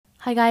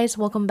Hi guys,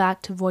 welcome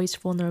back to Voice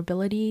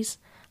Vulnerabilities.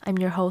 I'm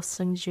your host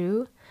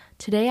Sungju.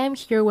 Today I'm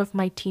here with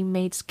my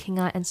teammates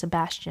Kinga and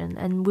Sebastian,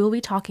 and we'll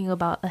be talking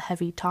about a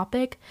heavy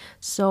topic,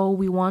 so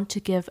we want to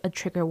give a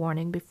trigger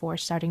warning before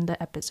starting the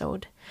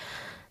episode.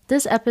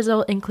 This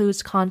episode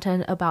includes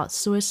content about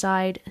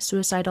suicide,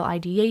 suicidal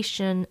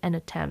ideation, and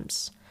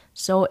attempts.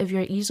 So if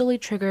you're easily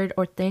triggered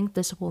or think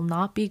this will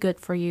not be good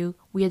for you,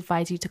 we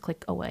advise you to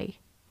click away.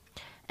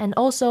 And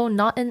also,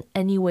 not in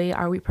any way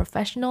are we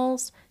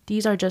professionals.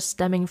 These are just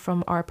stemming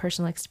from our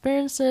personal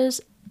experiences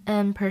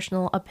and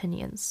personal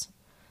opinions.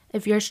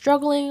 If you're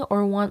struggling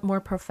or want more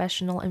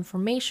professional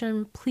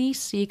information, please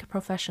seek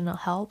professional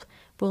help.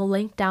 We'll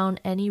link down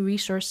any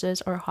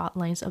resources or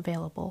hotlines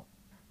available.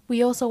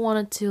 We also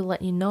wanted to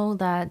let you know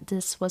that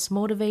this was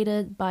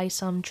motivated by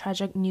some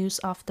tragic news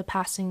of the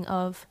passing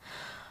of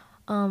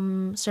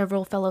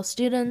several fellow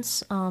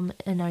students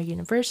in our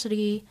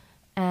university,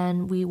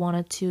 and we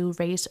wanted to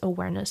raise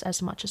awareness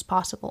as much as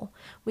possible.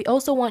 We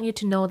also want you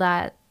to know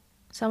that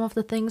some of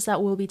the things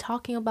that we'll be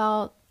talking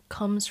about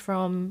comes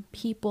from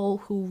people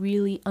who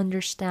really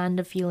understand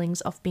the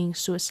feelings of being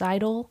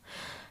suicidal,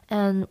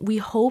 and we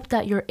hope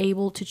that you're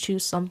able to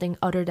choose something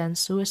other than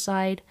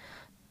suicide.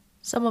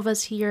 Some of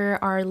us here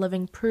are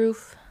living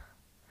proof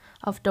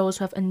of those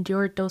who have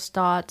endured those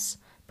thoughts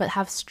but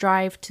have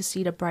strived to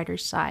see the brighter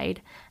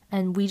side.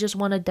 And we just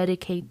want to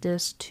dedicate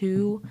this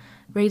to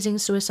raising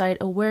suicide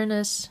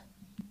awareness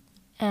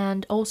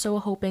and also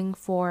hoping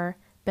for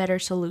better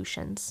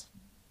solutions.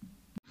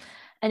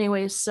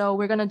 Anyways, so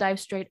we're going to dive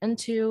straight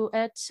into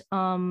it.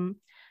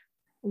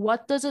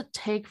 What does it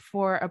take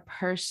for a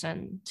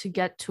person to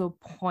get to a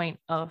point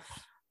of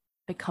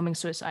becoming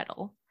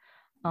suicidal?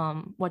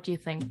 What do you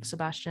think,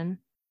 Sebastian?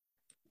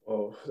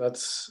 Oh,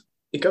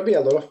 it could be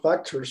a lot of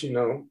factors,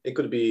 It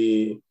could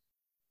be,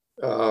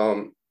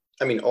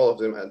 all of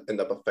them end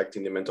up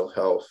affecting the mental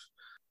health.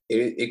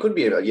 It could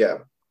be, yeah,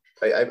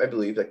 I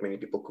believe like many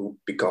people could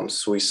become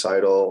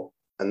suicidal.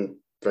 And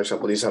for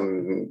example, there's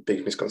some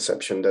big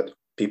misconception that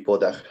people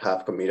that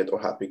have committed or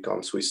have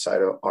become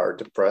suicidal are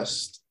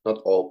depressed. Not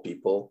all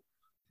people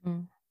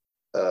Mm.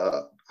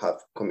 have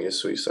committed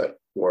suicide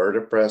were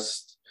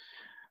depressed.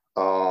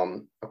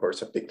 Of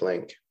course, a big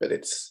link, but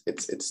it's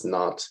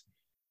not.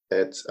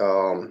 It's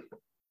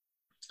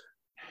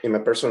in my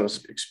personal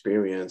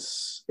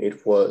experience,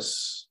 it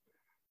was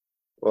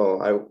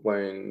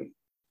when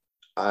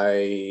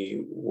I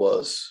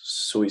was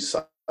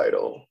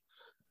suicidal.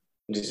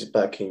 This is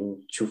back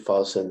in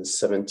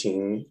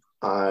 2017.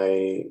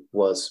 I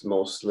was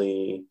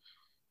mostly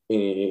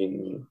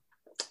in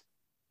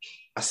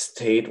a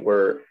state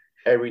where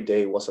every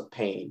day was a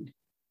pain.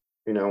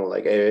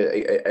 Like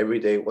every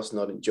day was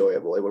not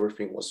enjoyable.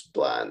 Everything was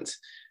bland,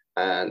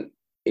 and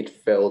it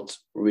felt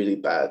really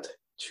bad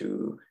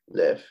to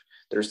live.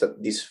 There's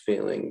this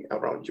feeling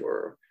around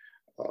your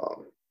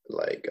um,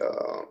 like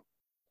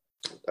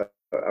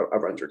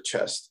around your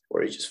chest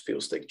where it just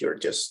feels like you're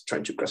just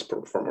trying to grasp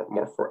for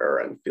more for air,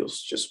 and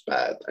feels just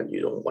bad, and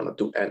you don't want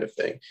to do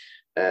anything.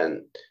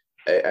 And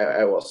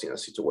I was in a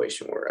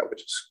situation where I would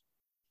just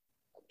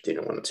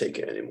didn't want to take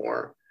it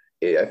anymore.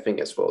 I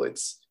think as well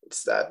it's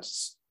that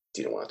just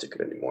didn't want to take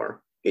it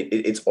anymore.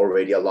 It's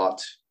already a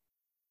lot.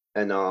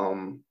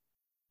 And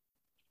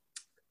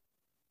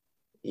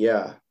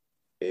yeah,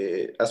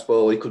 as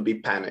well, it could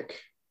be panic.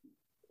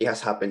 It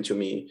has happened to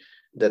me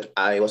that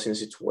I was in a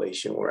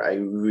situation where I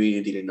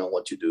really didn't know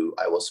what to do.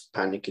 I was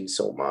panicking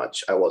so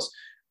much. I was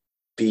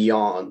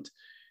beyond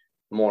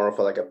more of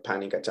like a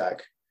panic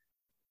attack.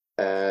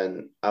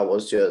 And I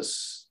was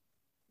just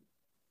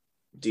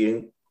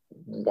didn't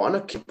want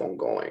to keep on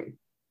going.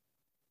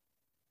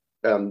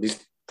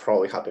 This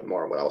probably happened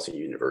more when I was in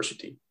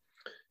university.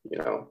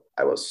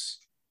 I was,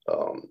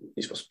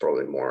 this was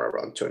probably more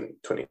around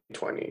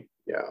 2020,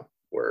 yeah,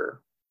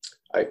 where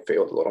I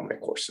failed a lot of my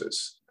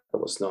courses. I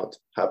was not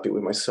happy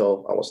with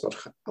myself. I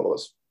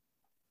was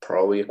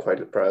probably quite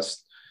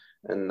depressed,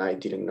 and I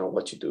didn't know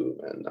what to do.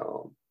 And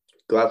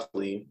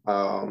gladly,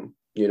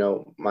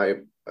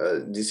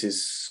 this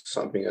is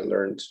something I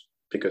learned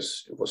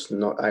because it was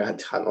not,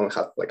 had only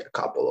had like a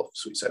couple of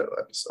suicidal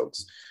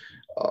episodes.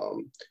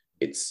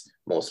 It's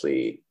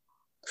mostly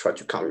try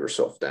to calm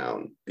yourself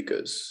down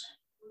because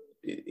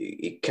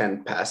it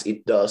can pass.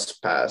 It does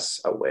pass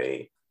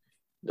away,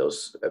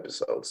 those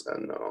episodes.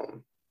 And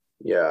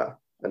yeah,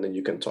 and then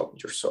you can talk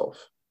to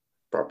yourself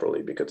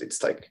properly because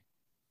it's like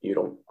you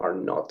don't are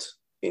not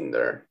in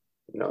there,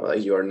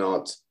 like you are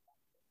not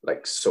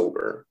like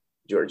sober.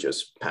 You're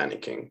just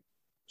panicking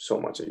so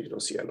much that you don't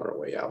see another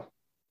way out.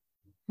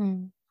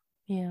 Mm.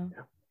 Yeah.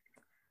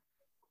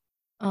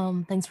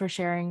 Yeah. Thanks for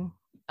sharing.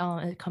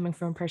 It coming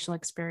from personal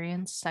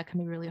experience, that can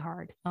be really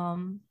hard.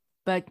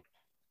 But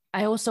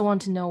I also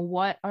want to know,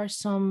 what are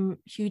some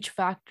huge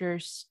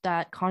factors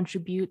that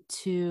contribute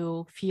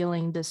to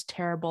feeling this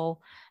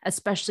terrible,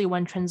 especially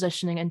when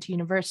transitioning into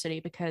university?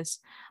 Because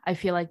I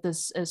feel like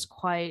this is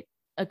quite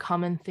a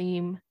common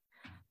theme,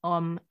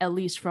 at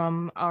least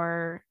from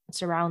our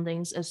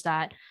surroundings, is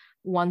that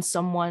once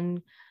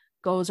someone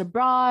goes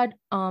abroad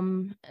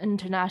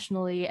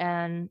internationally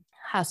and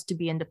has to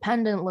be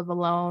independent, live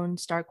alone,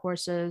 start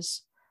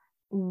courses.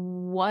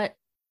 What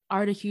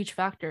are the huge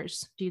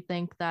factors do you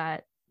think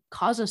that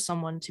causes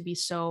someone to be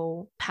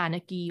so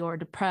panicky or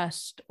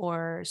depressed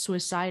or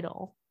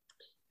suicidal?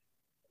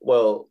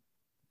 Well,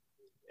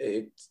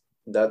 it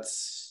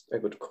that's a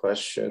good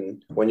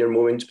question. When you're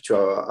moving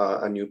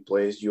to a new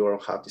place, you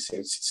don't have the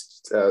same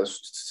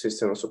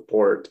system of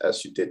support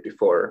as you did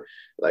before.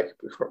 Like,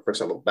 for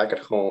example, back at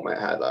home, I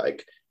had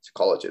like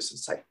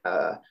psychologists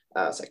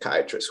and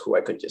psychiatrists who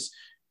I could just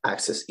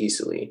access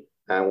easily.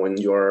 And when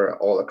you're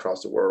all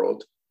across the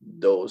world,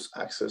 those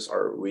access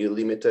are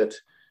really limited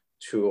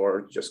to,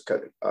 or just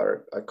cut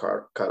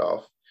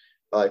off.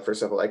 Like, for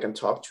example, I can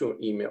talk to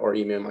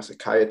email my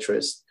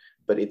psychiatrist,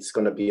 but it's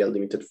going to be a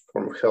limited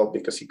form of help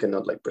because he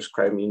cannot like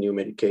prescribe me new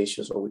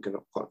medications, or we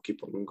cannot keep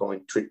on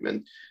going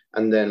treatment.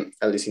 And then,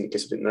 at least in the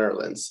case of the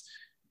Netherlands,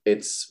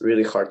 it's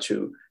really hard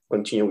to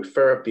continue with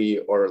therapy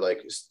or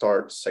like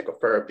start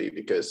psychotherapy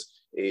because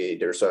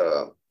there's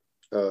a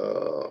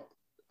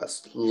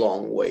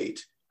long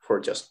wait for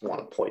just one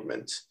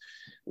appointment,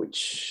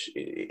 which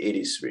it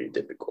is really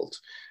difficult.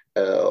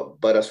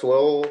 But as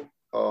well,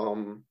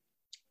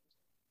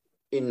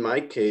 in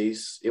my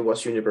case, it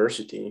was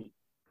university.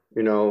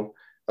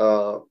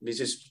 This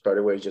is, by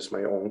the way, just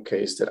my own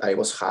case, that I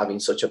was having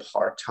such a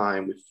hard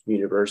time with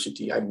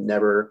university. I've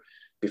never,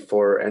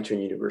 before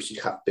entering university,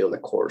 have failed a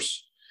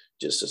course,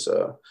 just as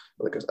a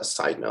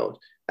side note.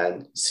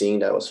 And seeing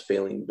that I was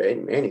failing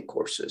many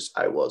courses,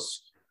 I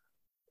was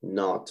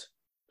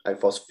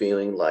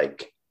feeling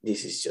like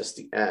this is just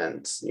the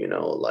end,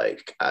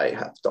 like I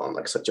have done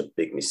like such a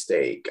big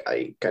mistake.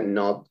 I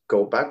cannot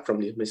go back from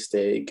this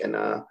mistake. And,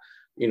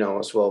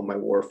 as well, my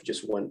worth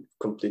just went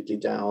completely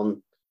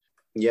down.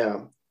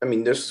 Yeah, I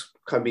mean, there's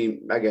can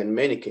be, again,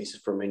 many cases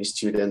for many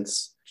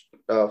students,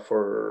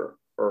 or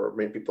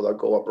many people that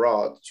go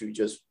abroad to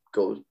just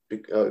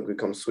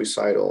become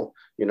suicidal.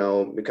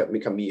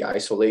 It can be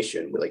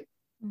isolation.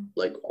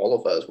 Like all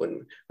of us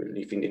when we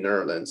live in the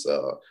Netherlands,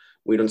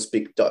 we don't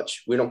speak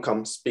Dutch. We don't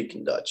come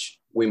speaking Dutch.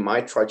 We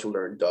might try to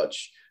learn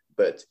Dutch,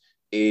 but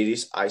it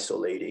is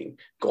isolating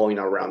going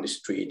around the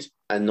street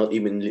and not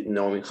even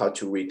knowing how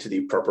to read to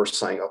the proper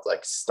sign of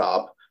like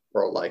stop,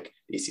 or like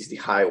this is the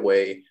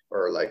highway,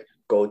 or like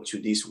go to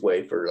this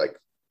way for like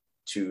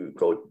to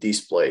go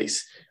this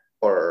place,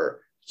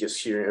 or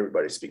just hearing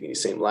everybody speaking the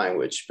same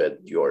language, but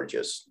you're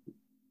just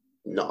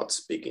not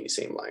speaking the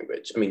same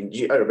language. I mean,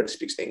 everybody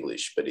speaks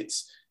English, but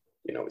it's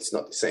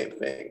not the same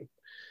thing.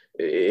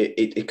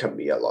 It can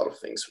be a lot of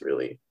things,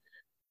 really.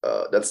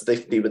 That's the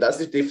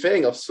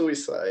thing of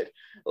suicide.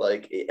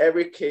 Like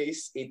every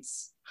case,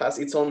 has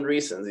its own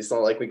reasons. It's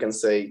not like we can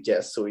say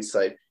yes,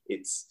 suicide.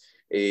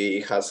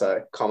 It has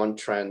a common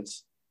trend,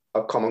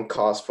 a common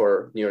cause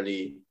for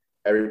nearly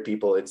every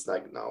people. It's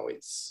like, no,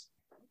 it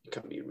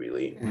can be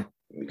really,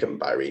 it can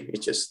vary.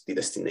 It's just the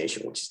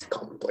destination, which is the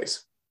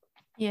commonplace.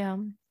 Yeah.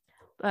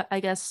 But I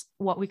guess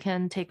what we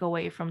can take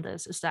away from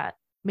this is that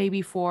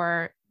maybe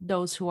for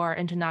those who are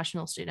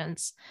international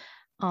students,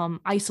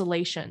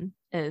 isolation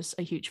is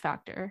a huge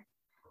factor,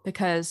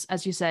 because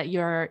as you said,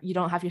 you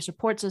don't have your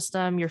support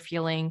system, you're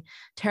feeling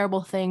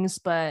terrible things,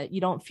 but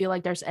you don't feel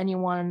like there's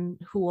anyone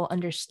who will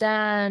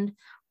understand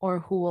or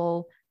who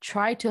will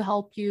try to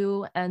help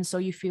you. And so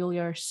you feel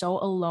you're so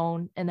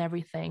alone in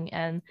everything,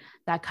 and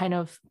that kind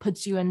of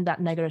puts you in that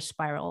negative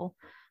spiral,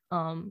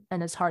 and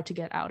it's hard to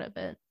get out of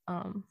it.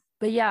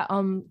 But yeah,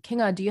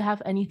 Kinga, do you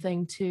have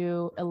anything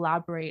to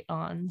elaborate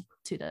on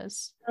to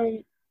this?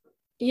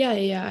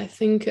 Yeah. I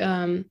think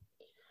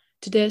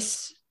to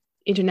this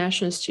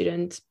international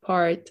student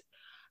part,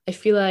 I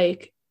feel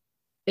like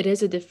it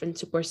is a different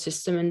support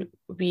system, and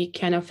we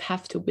kind of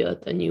have to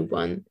build a new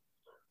one,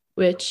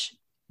 which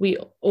we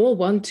all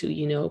want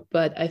to,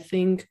 but I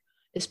think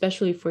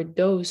especially for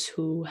those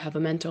who have a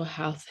mental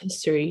health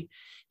history,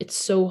 it's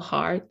so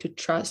hard to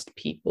trust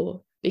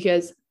people,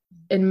 because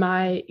in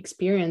my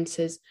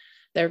experiences,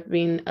 there have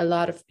been a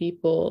lot of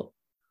people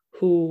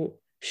who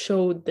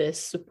showed this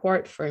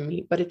support for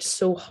me, but it's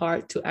so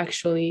hard to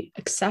actually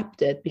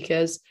accept it,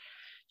 because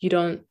you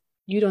don't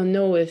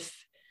know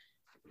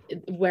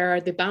where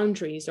are the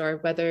boundaries, or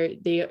whether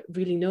they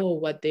really know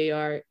what they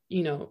are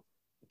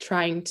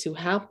trying to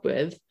help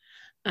with.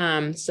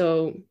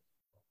 So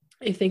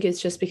I think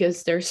it's just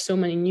because there's so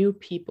many new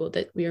people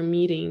that we are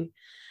meeting,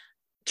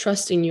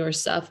 trusting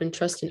yourself and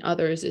trusting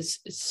others is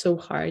so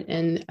hard,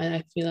 and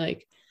I feel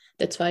like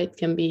that's why it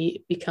can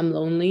become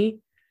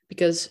lonely,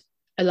 because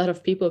a lot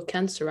of people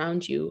can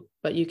surround you,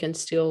 but you can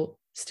still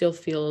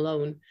feel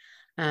alone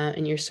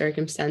in your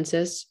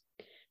circumstances.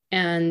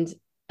 And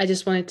I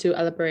just wanted to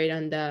elaborate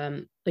on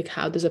the like,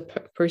 how does a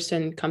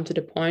person come to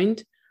the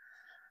point?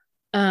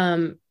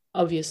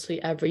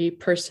 Obviously, every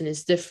person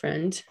is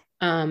different.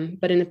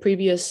 But in the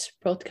previous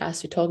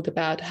podcast, you talked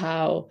about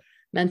how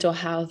mental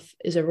health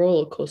is a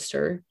roller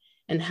coaster,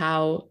 and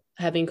how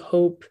having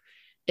hope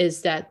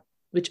is that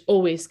which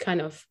always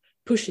kind of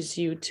pushes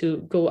you to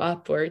go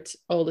upwards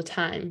all the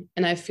time.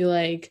 And I feel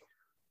like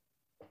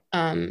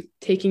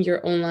taking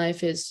your own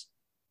life is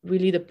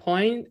really the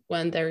point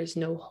when there is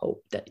no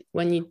hope, that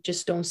when you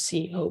just don't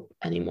see hope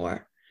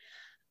anymore.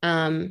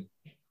 And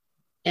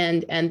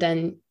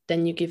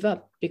then you give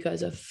up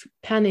because of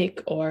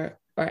panic or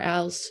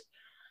else.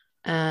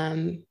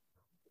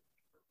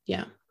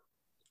 Yeah.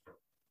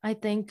 I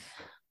think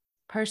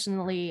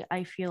personally,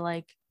 I feel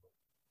like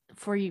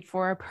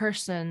for a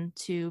person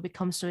to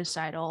become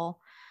suicidal,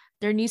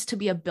 there needs to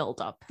be a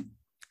buildup.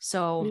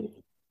 So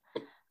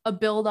a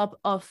buildup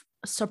of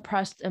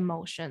suppressed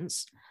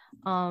emotions.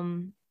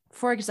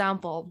 For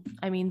example,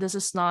 I mean, this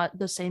is not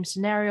the same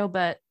scenario,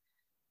 but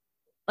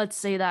let's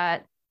say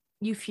that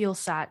you feel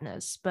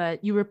sadness,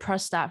 but you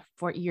repress that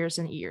for years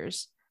and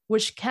years,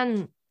 which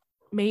can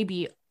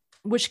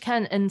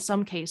in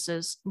some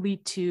cases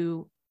lead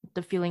to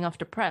the feeling of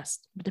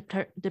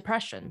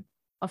depression,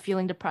 of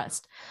feeling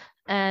depressed.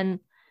 And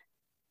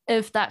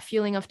if that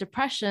feeling of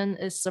depression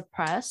is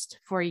suppressed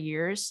for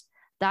years,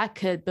 that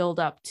could build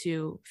up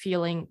to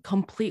feeling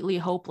completely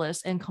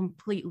hopeless and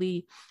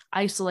completely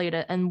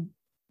isolated and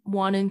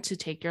wanting to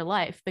take your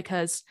life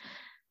because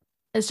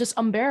it's just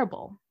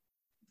unbearable.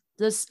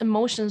 These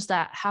emotions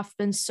that have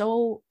been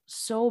so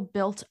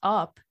built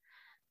up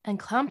and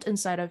clamped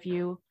inside of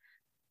you,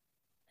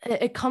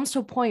 it comes to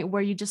a point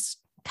where you just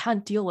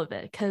can't deal with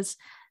it, because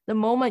the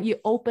moment you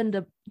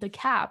open the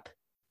cap,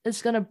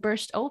 it's going to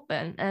burst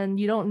open and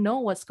you don't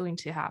know what's going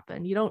to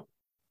happen.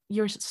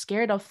 You're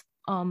scared of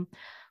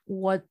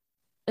what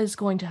is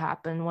going to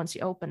happen once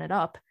you open it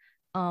up.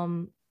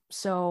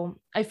 So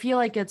I feel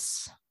like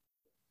it's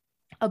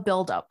a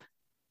buildup.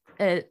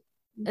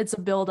 It's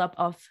a buildup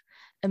of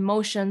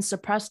emotions,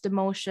 suppressed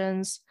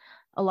emotions,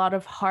 a lot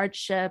of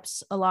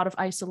hardships, a lot of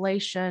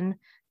isolation,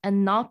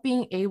 and not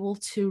being able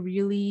to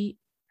really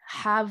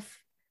have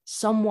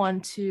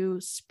someone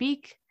to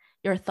speak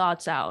your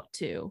thoughts out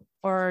to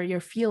or your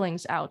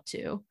feelings out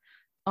to.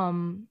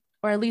 Or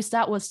at least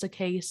that was the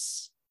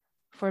case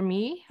for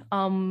me.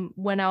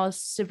 When I was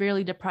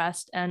severely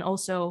depressed and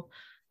also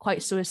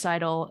quite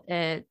suicidal,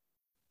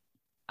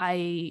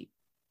 I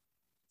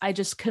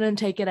just couldn't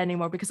take it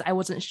anymore because I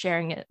wasn't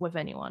sharing it with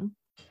anyone.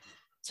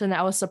 So then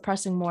I was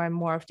suppressing more and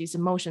more of these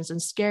emotions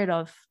and scared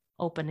of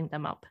opening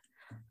them up.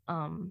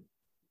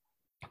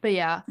 But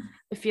yeah,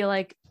 I feel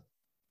like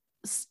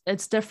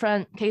it's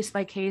different case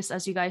by case,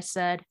 as you guys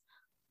said,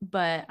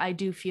 but I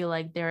do feel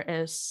like there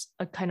is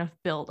a kind of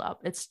build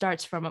up. It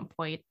starts from a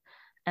point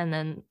and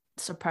then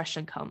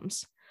suppression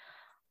comes.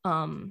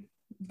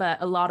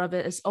 But a lot of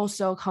it is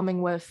also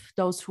coming with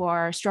those who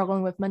are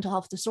struggling with mental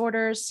health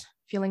disorders,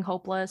 feeling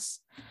hopeless,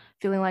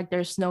 feeling like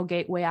there's no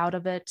gateway out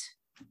of it.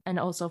 And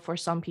also for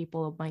some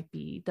people, it might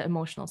be the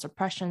emotional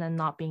suppression and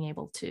not being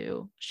able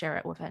to share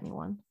it with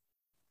anyone.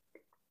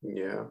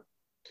 Yeah.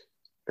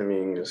 I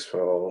mean, as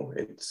well,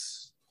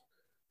 it's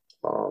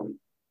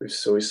with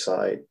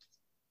suicide.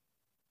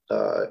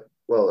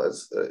 Well,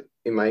 as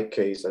in my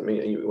case, I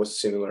mean, it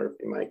was similar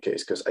in my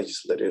case because I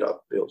just let it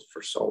up build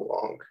for so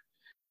long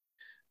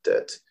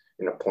that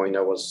in a point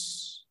I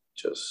was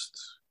just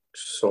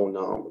so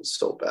numb and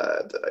so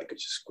bad that I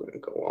just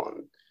couldn't go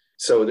on.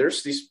 So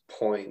there's this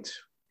point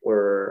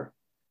where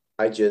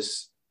I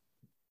just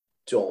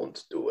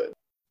don't do it.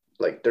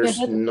 Like there's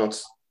no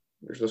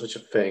such a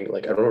thing.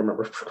 Like I don't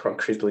remember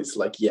concretely. It's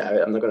like,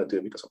 yeah, I'm not gonna do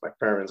it because of my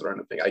parents or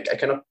anything. I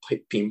cannot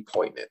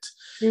pinpoint it.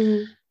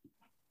 Mm-hmm.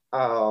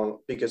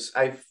 Because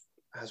I've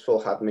as well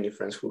had many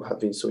friends who have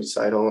been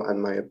suicidal,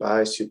 and my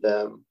advice to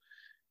them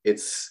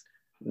it's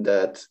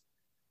that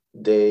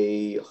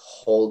they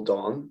hold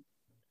on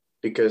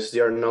because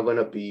they are not going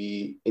to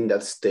be in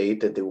that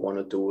state that they want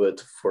to do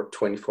it for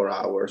 24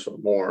 hours or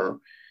more.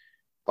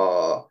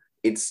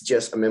 It's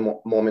just a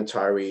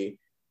momentary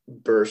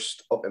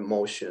burst of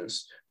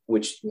emotions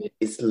which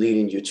is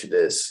leading you to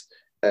this,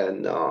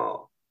 and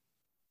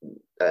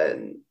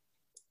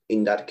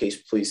in that case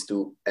please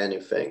do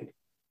anything.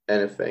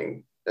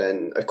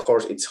 And of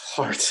course it's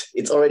hard.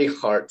 It's already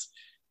hard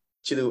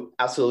to do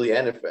absolutely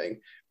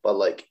anything, but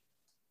like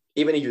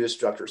even if you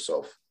distract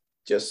yourself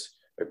just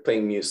like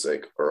playing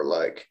music or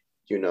like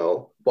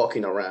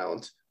walking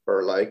around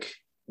or like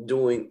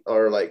doing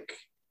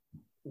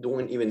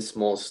even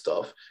small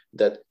stuff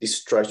that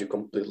distracts you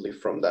completely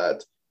from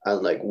that,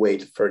 and like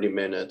wait 30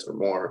 minutes or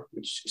more,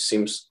 which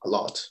seems a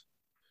lot,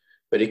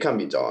 but it can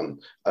be done.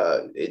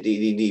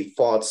 The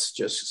thoughts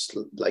just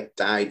like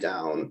die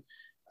down,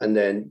 and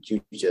then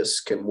you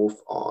just can move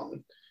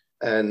on.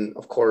 And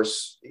of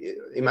course,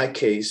 in my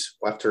case,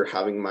 after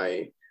having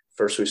my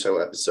first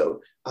suicidal episode,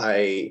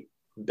 I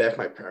begged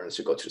my parents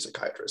to go to the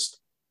psychiatrist,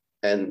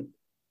 and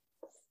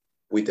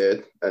we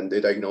did, and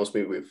they diagnosed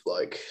me with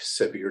like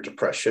severe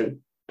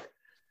depression.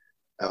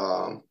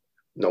 No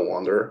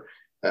wonder.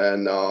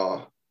 And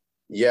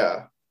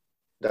yeah,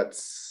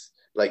 that's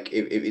like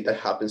if that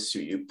happens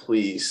to you,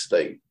 please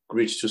like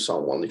reach to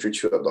someone,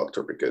 reach to a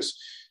doctor, because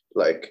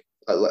like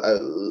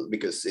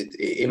because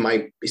it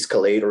might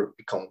escalate or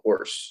become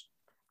worse.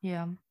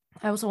 Yeah.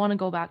 I also want to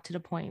go back to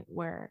the point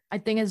where I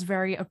think it's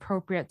very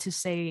appropriate to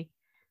say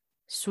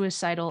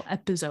suicidal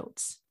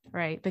episodes,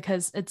 right?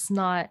 Because it's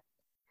not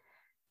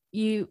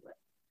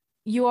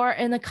you are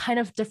in a kind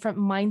of different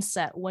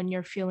mindset when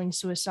you're feeling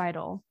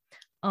suicidal.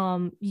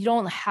 You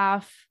don't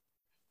have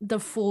the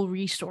full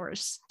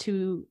resource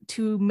to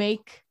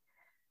make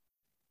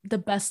the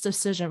best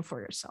decision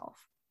for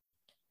yourself,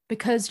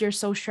 because you're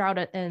so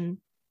shrouded in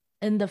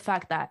the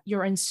fact that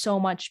you're in so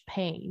much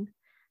pain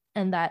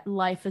and that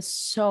life is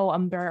so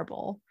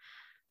unbearable.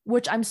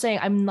 Which I'm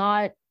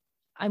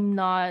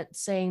not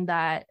saying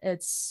that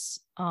it's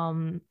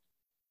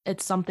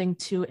something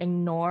to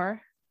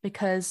ignore,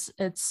 because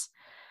it's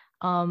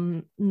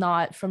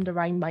not from the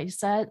right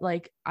mindset.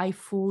 Like, I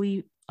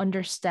fully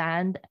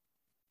understand,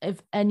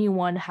 if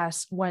anyone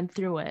has went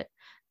through it,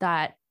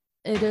 that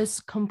it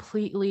is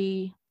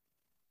completely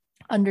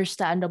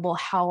understandable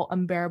how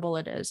unbearable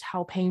it is,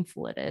 how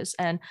painful it is,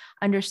 and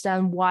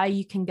understand why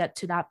you can get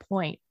to that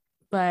point.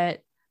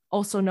 But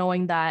also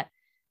knowing that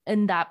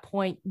in that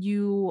point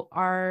you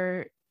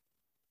are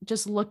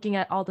just looking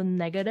at all the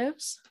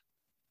negatives,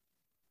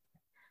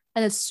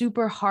 and it's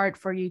super hard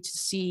for you to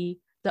see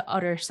the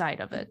other side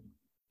of it.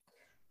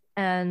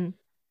 And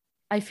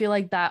I feel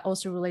like that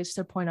also relates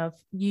to the point of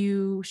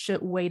you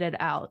should wait it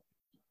out,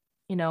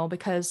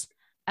 because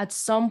at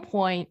some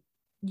point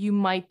you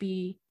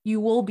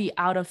will be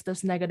out of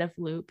this negative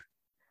loop,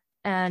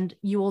 and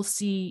you will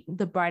see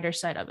the brighter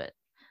side of it.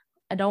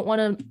 I don't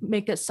want to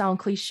make it sound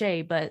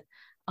cliche, but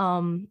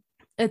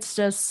it's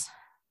just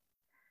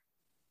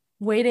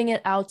waiting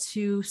it out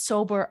to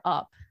sober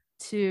up,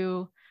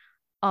 to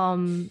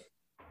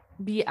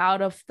be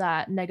out of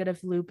that negative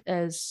loop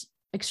is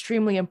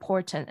extremely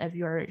important if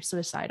you're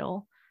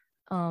suicidal.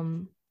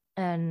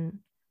 And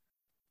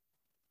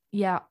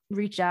yeah,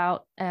 reach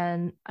out.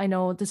 And I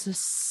know this is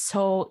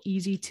so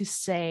easy to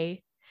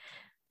say,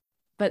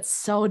 but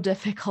so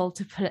difficult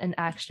to put in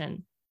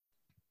action.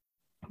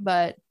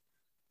 But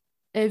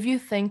if you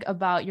think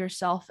about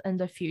yourself in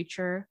the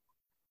future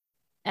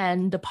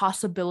and the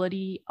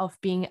possibility of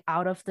being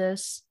out of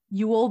this,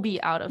 you will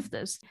be out of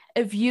this.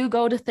 If you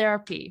go to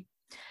therapy,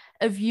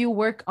 if you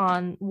work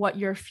on what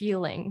you're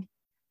feeling,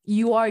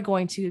 you are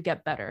going to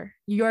get better.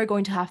 You are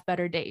going to have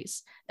better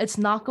days. It's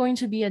not going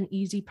to be an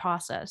easy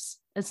process.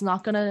 It's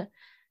not going to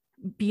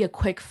be a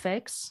quick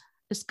fix.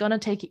 It's going to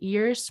take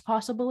years,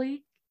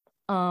 possibly.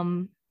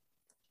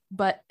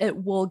 But it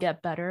will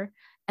get better.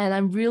 And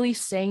I'm really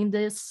saying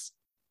this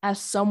as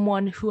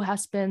someone who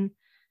has been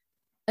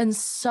in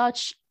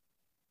such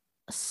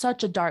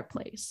a dark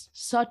place,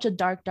 such a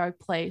dark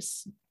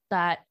place,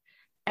 that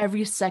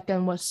every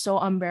second was so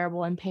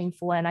unbearable and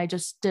painful, and I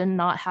just did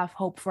not have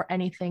hope for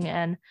anything,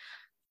 and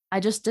I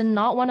just did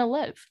not want to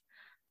live.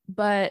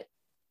 But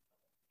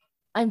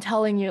I'm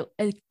telling you,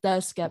 it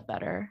does get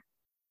better.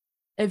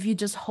 If you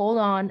just hold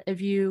on, if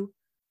you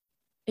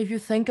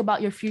think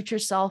about your future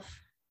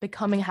self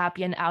becoming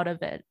happy and out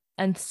of it,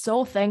 and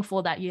so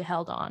thankful that you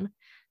held on,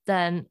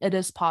 then it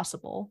is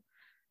possible.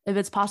 If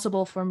it's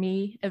possible for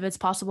me, if it's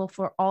possible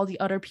for all the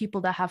other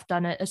people that have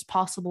done it, it's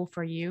possible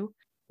for you.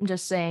 I'm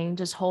just saying,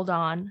 just hold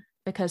on,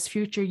 because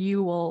future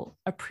you will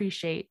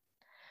appreciate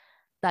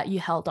that you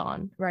held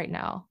on right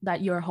now,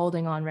 that you're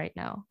holding on right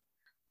now.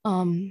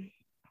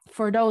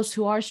 For those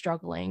who are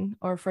struggling,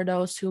 or for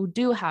those who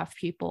do have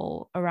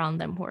people around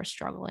them who are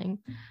struggling,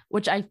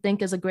 which I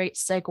think is a great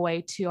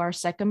segue to our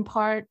second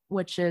part,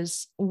 which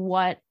is,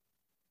 what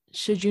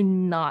should you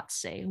not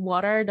say?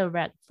 What are the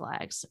red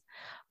flags?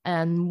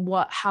 And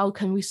how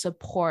can we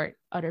support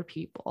other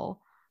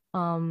people?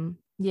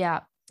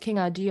 Yeah,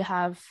 Kinga, do you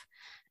have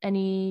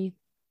any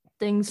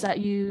things that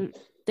you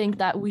think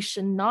that we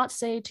should not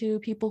say to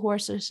people who are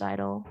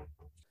suicidal?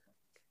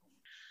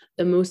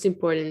 The most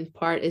important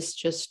part is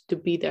just to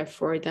be there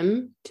for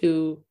them,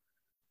 to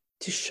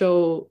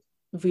show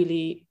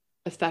really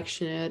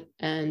affectionate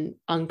and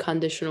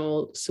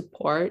unconditional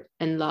support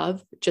and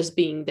love, just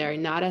being there,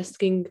 not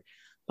asking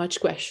much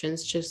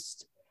questions,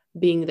 just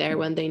being there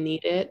when they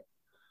need it.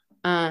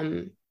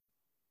 And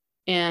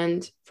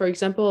for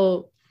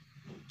example,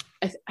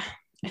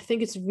 I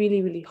think it's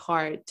really, really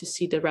hard to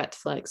see the red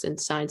flags and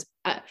signs,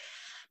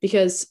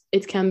 because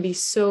it can be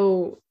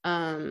so,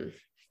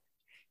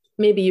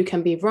 maybe you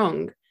can be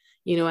wrong,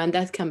 and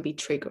that can be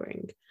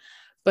triggering.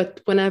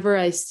 But whenever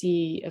I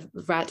see a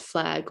red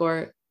flag,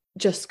 or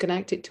just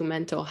connected to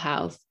mental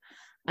health,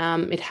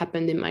 it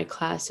happened in my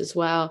class as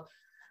well,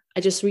 I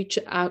just reach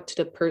out to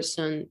the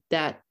person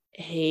that,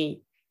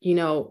 hey,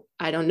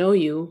 I don't know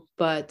you,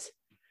 but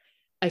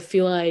I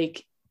feel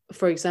like,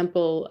 for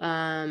example,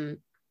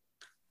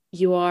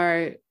 you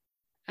are,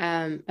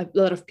 a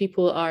lot of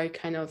people are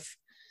kind of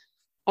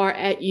are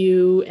at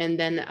you, and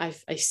then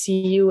I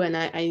see you, and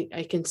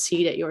I can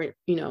see that you're,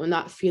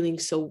 not feeling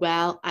so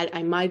well.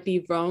 I might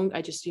be wrong.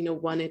 I just,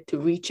 wanted to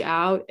reach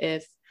out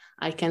if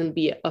I can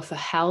be of a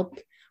help,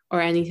 or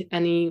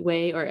any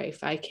way, or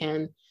if I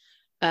can,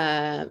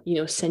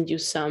 send you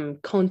some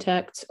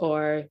contacts,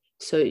 or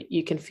so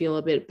you can feel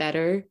a bit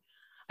better.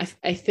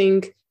 I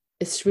think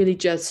it's really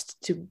just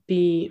to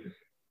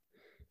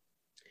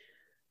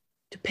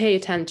pay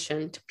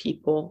attention to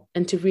people,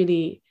 and to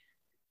really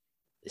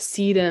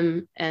see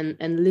them and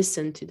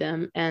listen to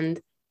them. And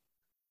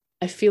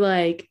I feel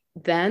like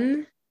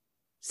then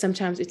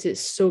sometimes it is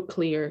so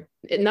clear,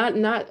 not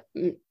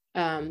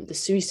the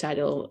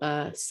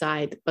suicidal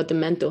side, but the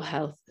mental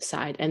health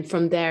side. And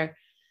from there,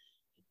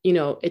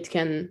 it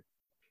can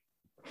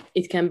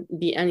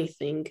be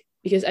anything,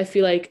 because I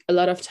feel like a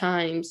lot of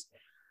times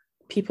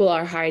people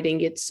are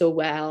hiding it so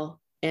well,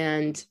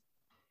 and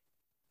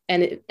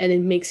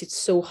it makes it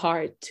so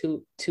hard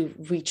to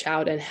reach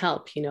out and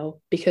help,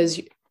 because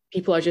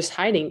people are just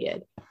hiding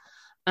it.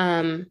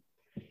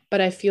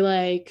 But I feel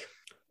like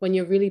when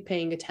you're really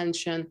paying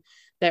attention,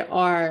 there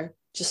are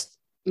just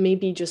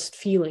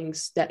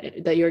feelings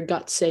that your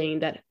gut saying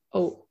that,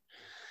 oh,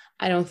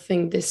 I don't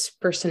think this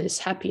person is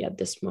happy at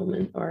this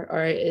moment,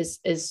 or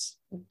is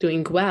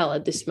doing well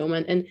at this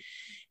moment. And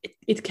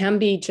it can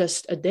be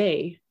just a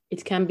day,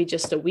 it can be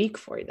just a week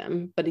for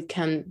them, but it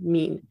can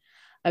mean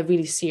a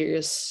really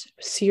serious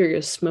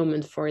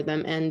moment for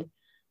them. And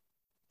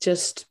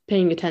just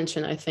paying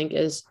attention, I think,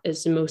 is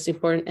the most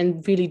important,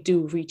 and really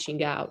do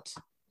reaching out,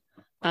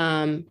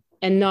 and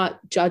not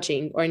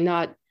judging, or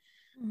not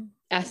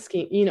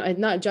asking, and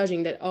not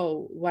judging that,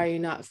 oh, why are you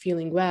not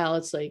feeling well?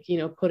 It's like,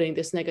 putting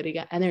this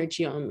negative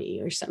energy on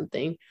me or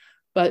something.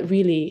 But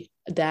really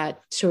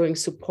that showing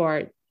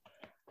support,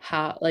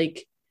 how,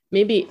 like,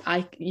 maybe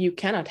you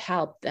cannot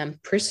help them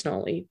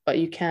personally, but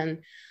you can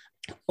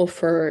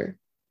offer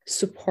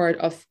support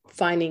of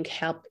finding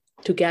help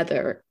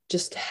together.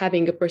 Just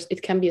having a person,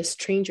 it can be a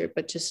stranger,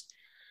 but just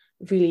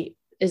really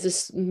is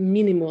this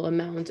minimal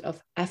amount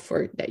of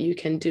effort that you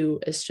can do,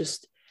 is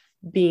just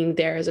being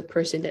there as a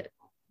person that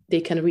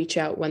they can reach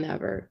out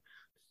whenever.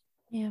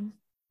 Yeah.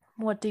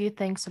 What do you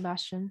think,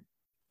 Sebastian?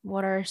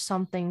 What are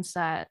some things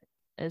that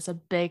is a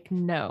big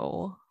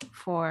no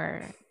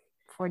for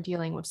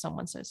dealing with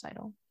someone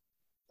suicidal?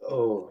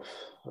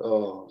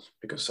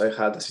 Because I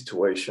had a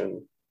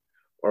situation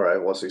where I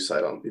was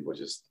suicidal and people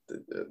just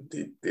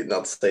did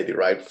not say the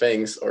right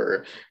things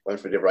or went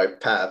for the right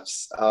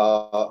paths.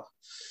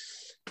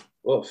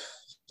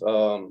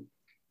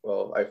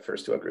 Well, I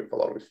first do agree a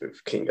lot with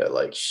Kinga.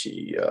 Like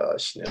she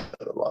nailed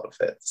a lot of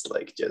it. It's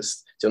like,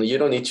 just, you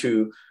don't need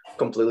to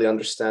completely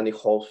understand the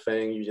whole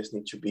thing. You just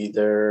need to be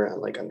there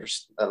and like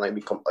understand and like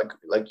become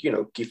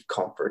give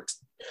comfort.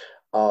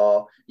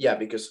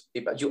 Because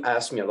if you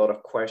ask me a lot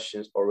of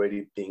questions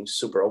already being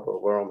super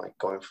overwhelmed, like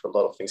going through a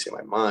lot of things in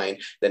my mind,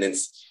 then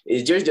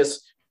you're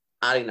just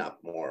adding up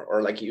more,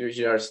 or like you're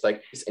just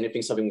like, is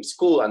anything something with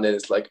school? And then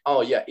it's like,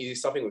 oh yeah, it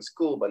is something with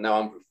school, but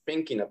now I'm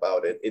thinking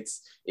about it.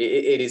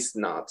 It is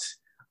not.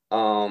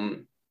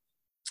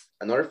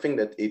 Another thing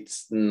that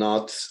it's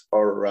not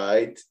all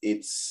right,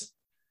 it's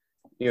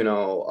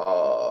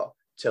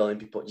telling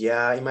people,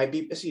 yeah, it might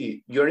be,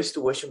 see, you're in a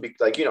situation,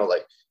 like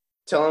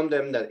telling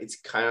them that it's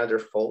kind of their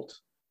fault,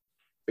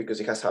 because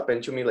it has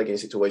happened to me, like in a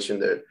situation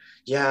that,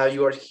 yeah,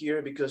 you are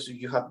here because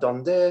you have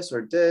done this,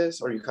 or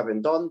you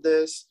haven't done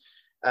this.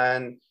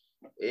 And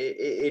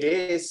it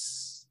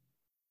is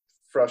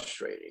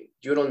frustrating.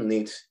 You don't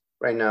need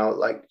right now,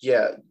 like,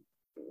 yeah,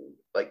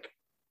 like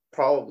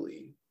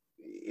probably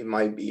it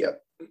might be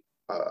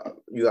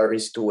you are in a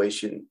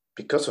situation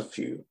because of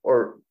you,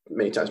 or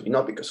many times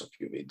not because of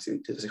you. It's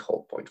the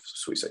whole point of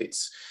suicide.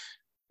 It's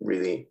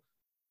really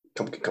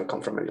can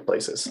come from many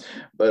places.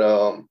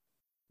 But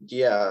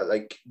yeah,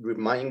 like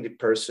reminding the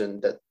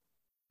person that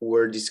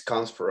where this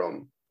comes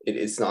from.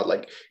 It's not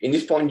like, in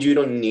this point, you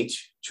don't need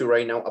to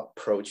right now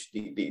approach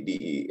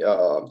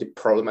the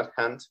problem at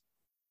hand.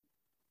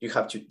 You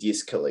have to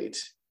de-escalate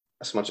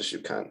as much as you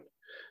can.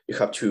 You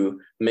have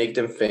to make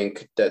them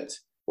think that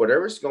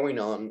whatever's going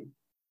on,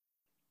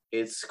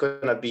 it's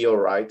gonna be all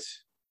right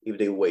if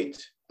they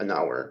wait an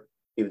hour,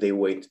 if they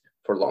wait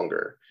for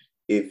longer,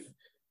 if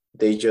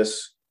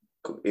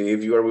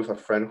you are with a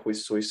friend who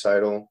is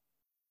suicidal,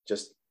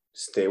 just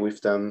stay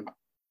with them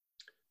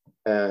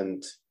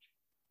and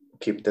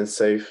keep them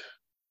safe.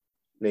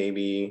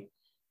 Maybe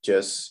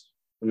just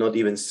not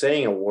even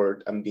saying a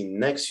word and being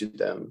next to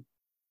them.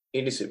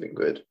 It is even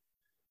good.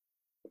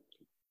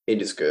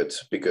 It is good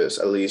because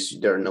at least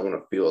they're not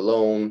gonna feel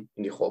alone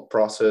in the whole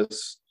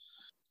process.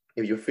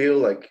 If you feel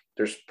like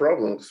there's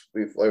problems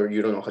with, or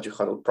you don't know how to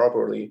handle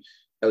properly,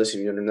 at least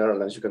if you're in the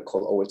Netherlands, you can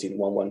call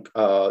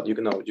 01811. You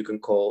can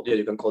call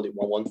the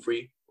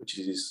 113, which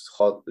is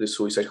the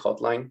suicide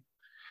hotline,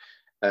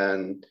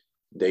 and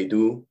they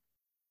do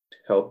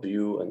help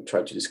you and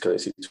try to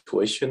de-escalate the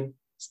situation.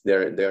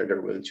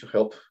 They're willing to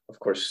help. Of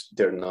course,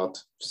 they're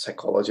not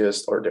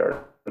psychologists, or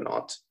they're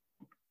not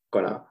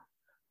gonna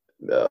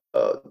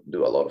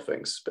do a lot of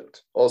things.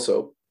 But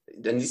also,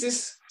 then this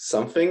is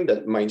something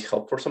that might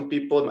help for some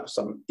people.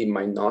 Some it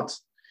might not.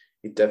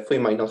 It definitely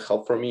might not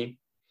help for me.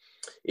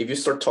 If you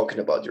start talking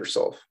about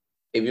yourself,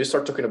 it,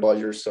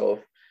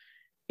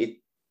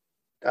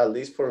 at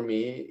least for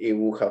me, it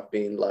would have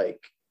been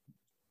like,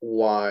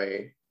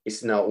 why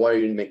are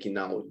you making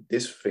now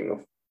this thing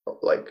of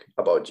like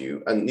about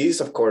you? And this,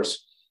 of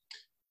course,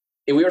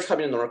 if we were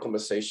having a normal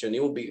conversation,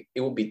 it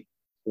would be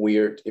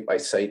weird if I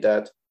say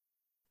that,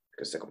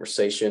 because the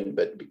conversation,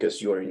 but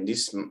because you are in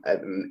this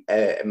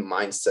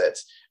mindset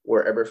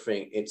where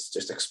everything, it's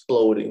just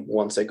exploding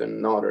one second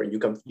another, you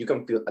can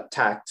feel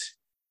attacked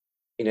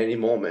in any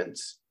moment,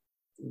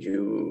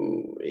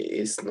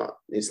 it's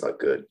not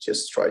good.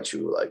 Just try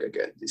to, like,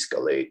 again,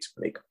 de-escalate,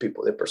 make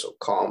the person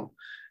calm.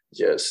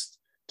 Just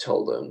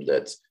tell them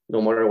that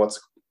no matter what's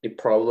the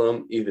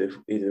problem, if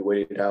they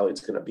wait it out,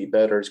 it's gonna be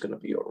better, it's gonna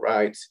be all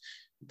right.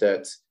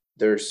 That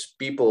there's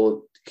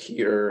people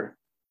here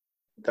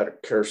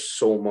that care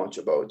so much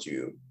about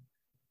you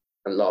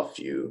and love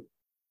you.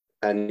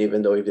 And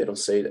even though if they don't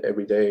say it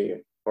every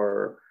day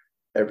or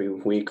every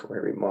week or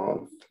every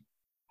month,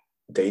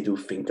 they do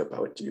think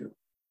about you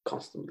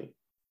constantly.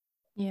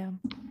 Yeah.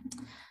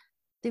 I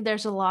think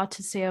there's a lot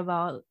to say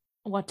about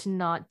what to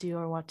not do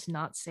or what to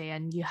not say,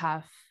 and you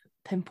have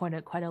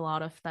pinpointed quite a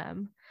lot of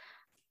them.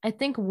 I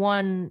think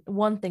one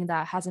thing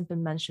that hasn't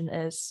been mentioned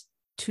is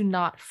to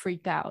not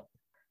freak out.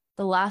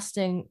 The last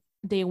thing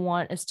they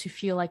want is to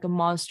feel like a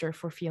monster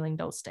for feeling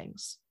those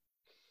things.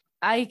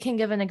 I can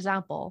give an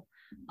example.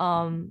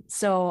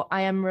 So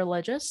I am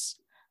religious,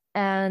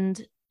 and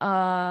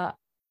I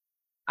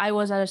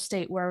was at a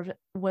state where I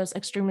was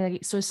extremely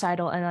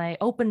suicidal, and I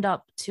opened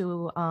up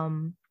to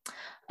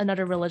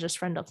another religious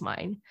friend of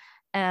mine,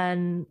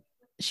 and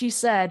she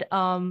said,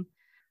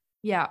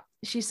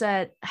 she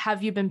said,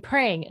 have you been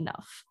praying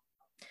enough?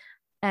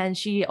 And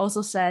she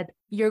also said,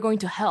 you're going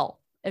to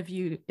hell if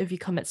you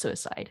commit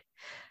suicide.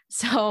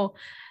 So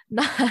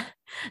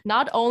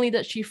not only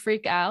did she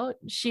freak out,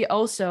 she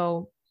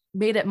also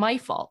made it my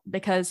fault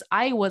because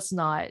I was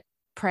not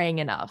praying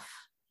enough.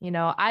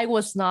 I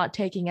was not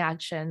taking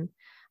action,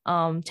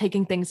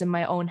 taking things in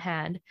my own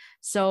hand.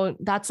 So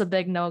that's a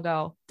big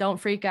no-go.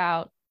 Don't freak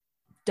out.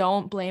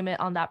 Don't blame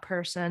it on that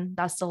person.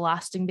 That's the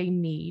last thing they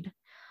need.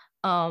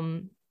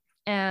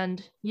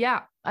 And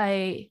yeah,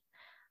 I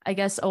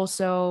guess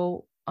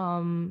also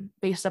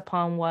based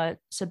upon what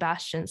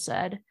Sebastian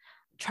said,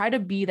 try to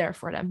be there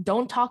for them.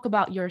 Don't talk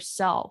about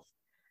yourself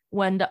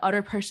when the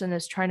other person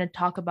is trying to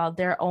talk about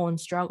their own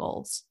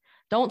struggles.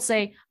 Don't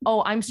say,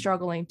 oh, I'm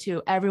struggling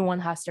too. Everyone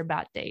has their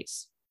bad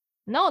days.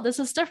 No, this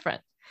is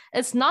different.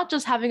 It's not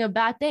just having a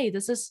bad day.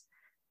 This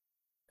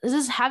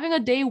is having a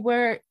day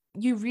where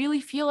you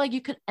really feel like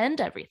you could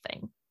end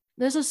everything.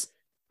 This is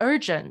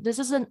urgent. This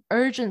is an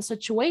urgent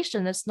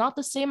situation. It's not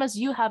the same as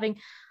you having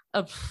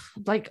a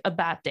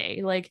bad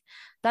day. Like,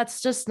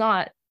 that's just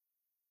not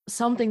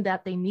something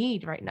that they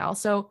need right now.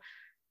 So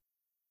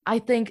I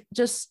think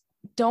just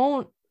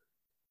don't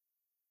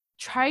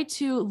try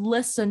to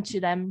listen to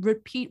them,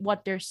 repeat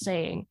what they're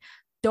saying.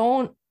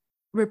 Don't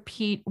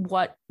repeat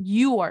what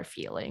you are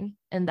feeling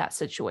in that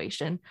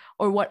situation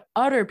or what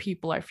other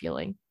people are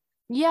feeling.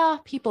 Yeah,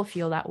 people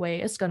feel that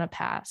way. It's going to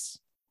pass.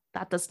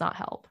 That does not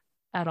help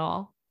at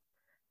all.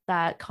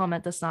 That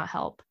comment does not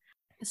help.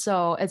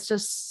 So it's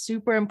just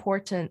super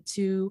important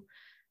to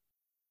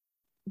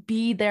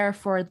be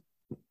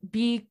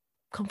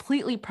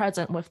completely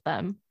present with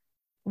them,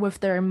 with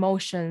their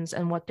emotions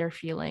and what they're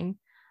feeling.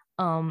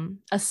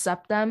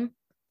 Accept them,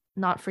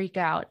 not freak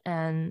out,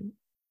 and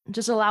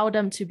just allow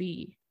them to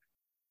be.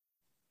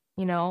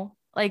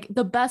 Like,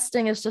 the best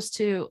thing is just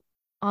to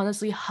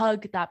honestly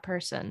hug that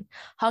person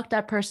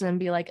and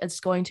be like, it's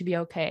going to be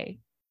okay.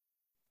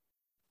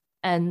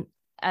 And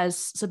as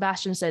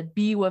Sebastian said,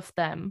 be with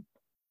them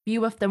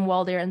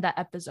while they're in that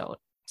episode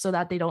so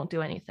that they don't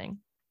do anything.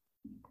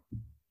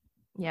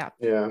 Yeah.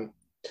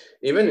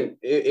 Even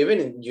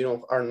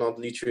are not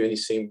literally in the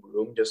same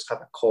room, just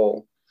have a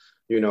call.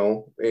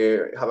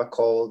 Have a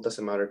call.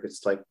 Doesn't matter if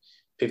it's like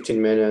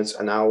 15 minutes,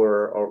 an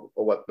hour, or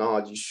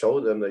whatnot. You show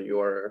them that you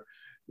are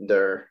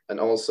there. And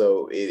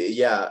also,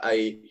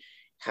 I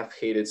have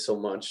hated so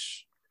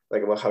much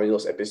like about having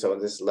those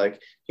episodes. It's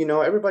like,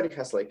 everybody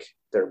has like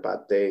their bad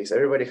days.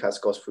 Everybody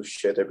goes through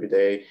shit every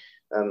day,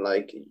 and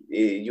like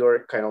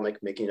you're kind of like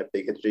making a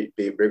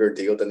bigger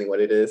deal than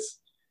what it is,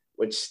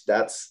 which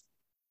that's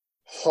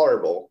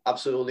horrible,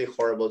 absolutely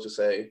horrible to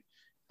say.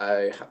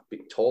 I have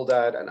been told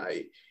that, and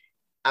I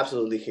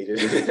absolutely hated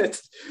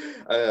it.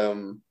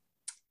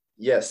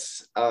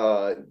 Yes,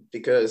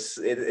 because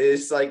it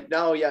is like,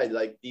 now,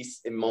 like these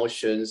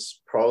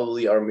emotions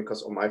probably are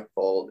because of my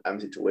fault and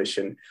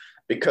situation,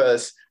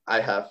 because I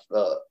have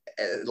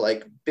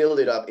like built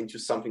it up into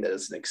something that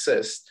doesn't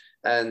exist.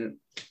 And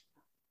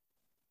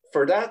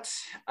for that,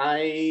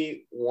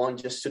 I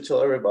want just to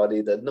tell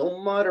everybody that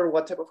no matter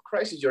what type of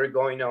crisis you're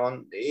going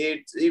on,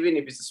 even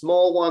if it's a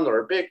small one or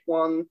a big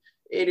one,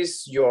 it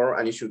is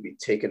and it should be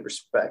taken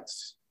respect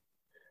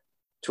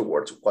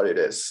towards what it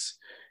is.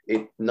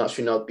 It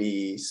should not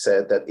be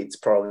said that it's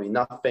probably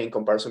nothing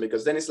comparison,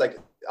 because then it's like,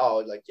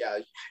 oh, like, yeah,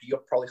 you're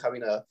probably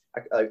having a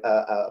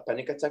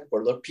panic attack,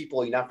 but there are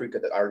people in Africa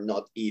that are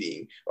not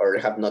eating or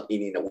have not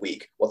eaten in a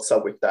week. What's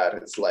up with that?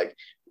 It's like,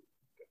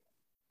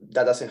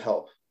 that doesn't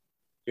help.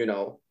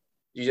 You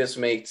just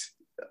make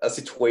a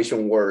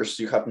situation worse.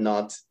 You have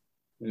not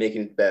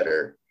making it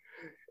better.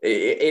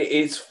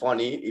 It's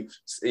funny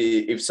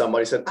if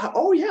somebody said,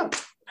 oh yeah,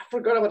 I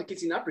forgot about the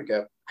kids in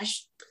Africa.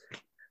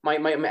 My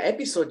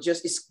episode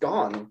just is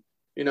gone.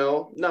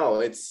 No,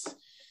 it's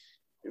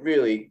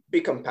really,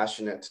 be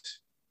compassionate.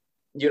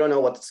 You don't know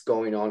what's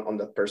going on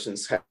that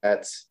person's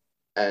head,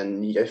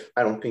 and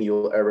I don't think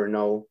you'll ever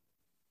know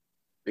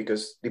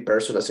because the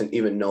person doesn't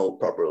even know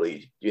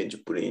properly. You need to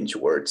put it into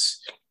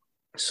words.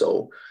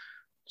 So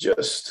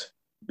just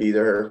be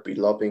there, be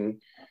loving,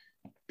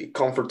 be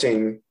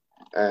comforting,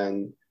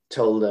 and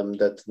tell them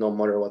that no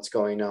matter what's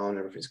going on,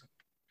 everything's going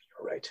to be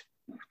all right.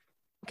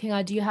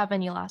 Kinga, do you have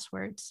any last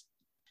words?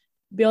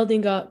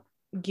 Building up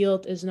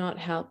guilt is not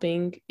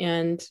helping,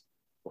 and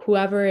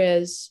whoever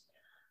is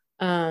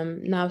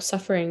now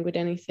suffering with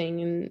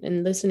anything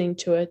and listening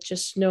to it,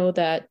 just know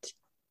that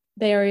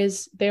there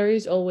is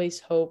always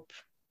hope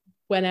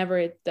whenever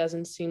it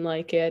doesn't seem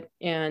like it,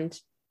 and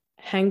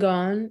hang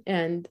on.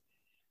 And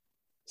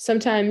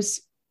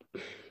sometimes,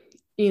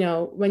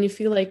 when you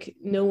feel like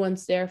no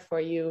one's there for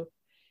you,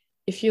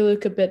 if you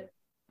look a bit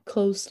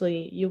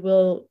closely, you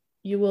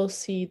will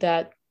see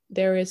that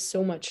there is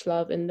so much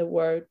love in the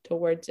world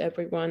towards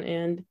everyone,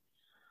 and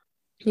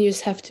you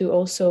just have to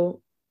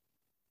also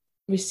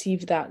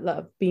receive that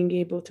love. Being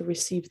able to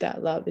receive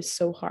that love is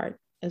so hard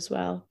as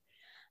well,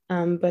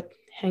 but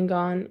hang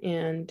on,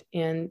 and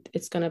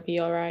it's gonna be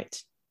all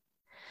right.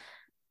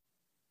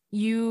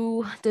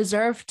 You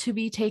deserve to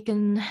be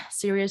taken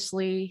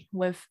seriously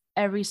with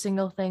every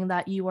single thing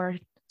that you are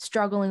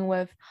struggling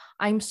with.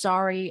 I'm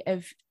sorry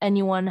if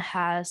anyone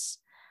has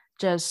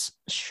just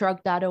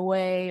shrugged that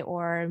away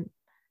or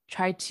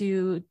tried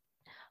to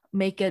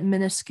make it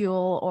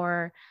minuscule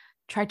or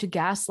try to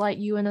gaslight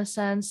you in a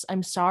sense.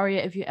 I'm sorry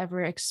if you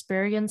ever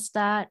experienced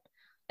that.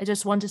 I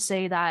just want to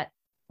say that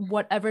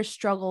whatever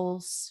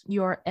struggles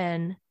you're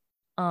in,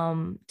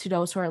 to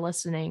those who are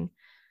listening,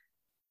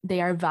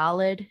 they are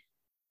valid.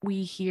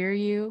 We hear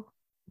you.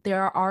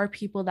 There are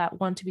people that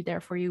want to be there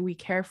for you. We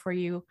care for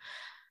you.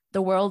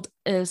 The world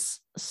is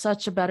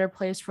such a better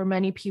place for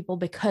many people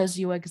because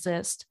you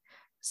exist.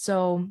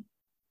 So,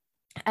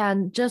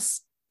 and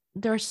just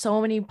there's so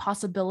many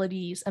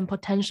possibilities and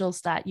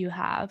potentials that you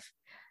have.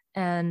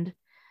 And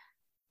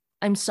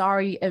I'm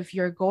sorry if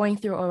you're going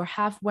through or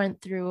have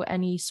went through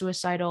any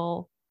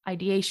suicidal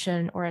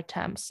ideation or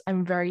attempts.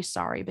 I'm very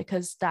sorry,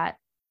 because that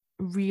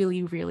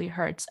really, really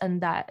hurts.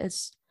 And that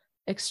is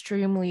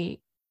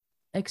extremely,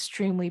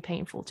 extremely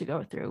painful to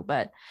go through.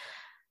 But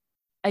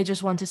I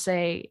just want to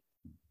say,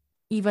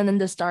 even in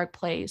this dark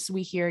place,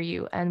 we hear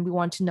you, and we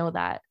want to know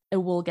that it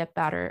will get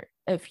better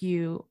if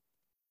you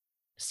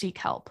seek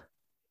help.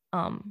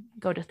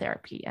 Go to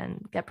therapy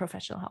and get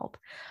professional help.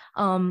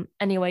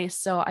 Anyway,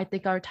 so I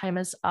think our time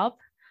is up.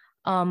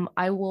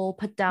 I will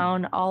put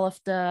down all of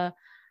the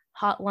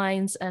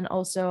hotlines and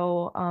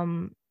also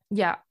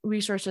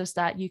resources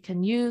that you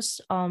can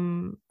use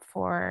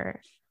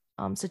for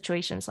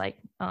situations like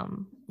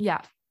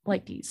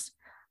these.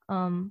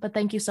 But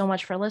thank you so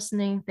much for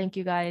listening. Thank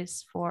you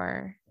guys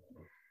for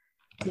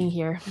being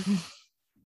here.